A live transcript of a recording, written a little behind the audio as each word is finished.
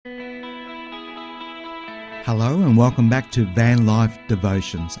Hello and welcome back to Van Life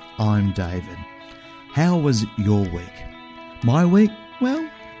Devotions. I'm David. How was your week? My week? Well,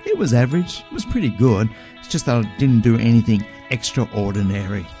 it was average. It was pretty good. It's just that I didn't do anything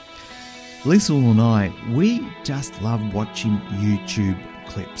extraordinary. Lisa and I, we just love watching YouTube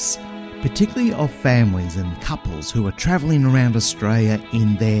clips, particularly of families and couples who are travelling around Australia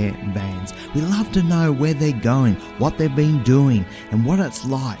in their vans. We love to know where they're going, what they've been doing, and what it's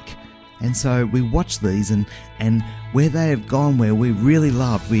like. And so we watch these and where they have gone, where we really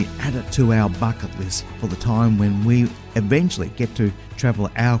love, we add it to our bucket list for the time when we eventually get to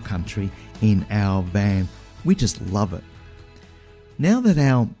travel our country in our van. We just love it. Now that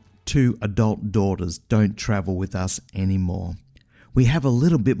our 2 adult daughters don't travel with us anymore, we have a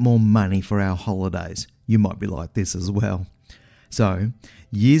little bit more money for our holidays. You might be like this as well. So,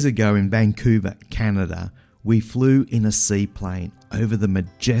 years ago in Vancouver, Canada, we flew in a seaplane over the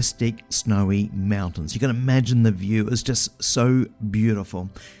majestic snowy mountains. You can imagine the view. It was just so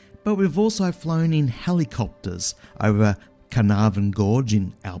beautiful. But we've also flown in helicopters over Carnarvon Gorge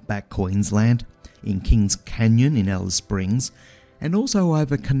in outback Queensland, in Kings Canyon in Alice Springs, and also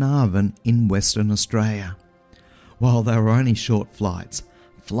over Carnarvon in Western Australia. While they were only short flights,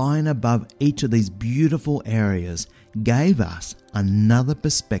 flying above each of these beautiful areas gave us another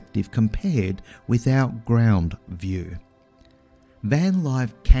perspective compared with our ground view. Van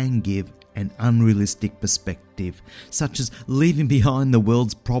life can give an unrealistic perspective, such as leaving behind the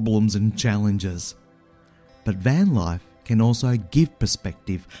world's problems and challenges. But van life can also give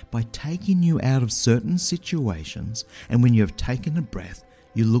perspective by taking you out of certain situations, and when you have taken a breath,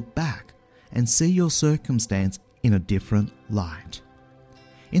 you look back and see your circumstance in a different light.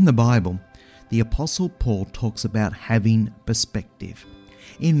 In the Bible, the Apostle Paul talks about having perspective.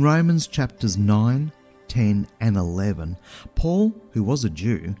 In Romans chapters 9, 10 and 11, Paul, who was a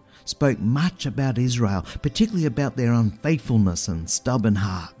Jew, spoke much about Israel, particularly about their unfaithfulness and stubborn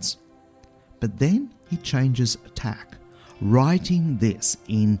hearts. But then he changes tack, writing this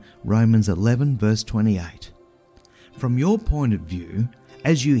in Romans 11 verse 28. From your point of view,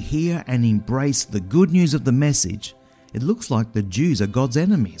 as you hear and embrace the good news of the message, it looks like the Jews are God's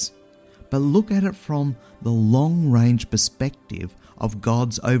enemies. But look at it from the long-range perspective of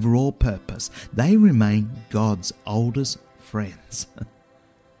God's overall purpose. They remain God's oldest friends.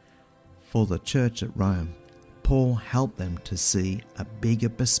 For the church at Rome, Paul helped them to see a bigger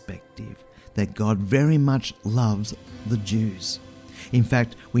perspective, that God very much loves the Jews. In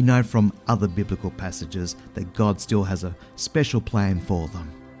fact, we know from other biblical passages that God still has a special plan for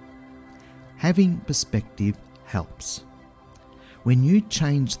them. Having perspective helps. When you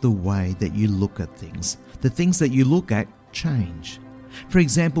change the way that you look at things, the things that you look at change. For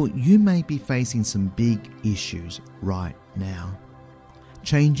example, you may be facing some big issues right now.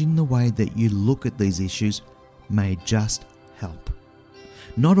 Changing the way that you look at these issues may just help.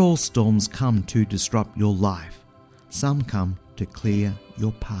 Not all storms come to disrupt your life. Some come to clear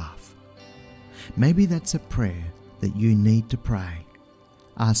your path. Maybe that's a prayer that you need to pray,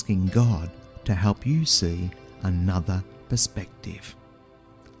 asking God to help you see another perspective.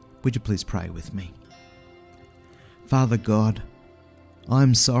 Would you please pray with me? Father God,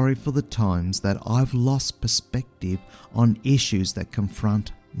 I'm sorry for the times that I've lost perspective on issues that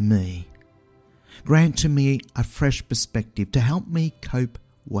confront me. Grant to me a fresh perspective to help me cope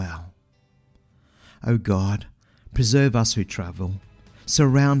well. O God, preserve us who travel.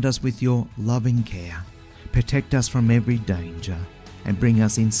 Surround us with your loving care. Protect us from every danger and bring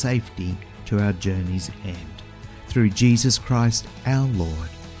us in safety to our journey's end. Through Jesus Christ our Lord.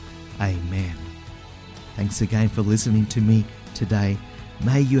 Amen. Thanks again for listening to me today.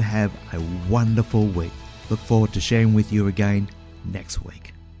 May you have a wonderful week. Look forward to sharing with you again next week.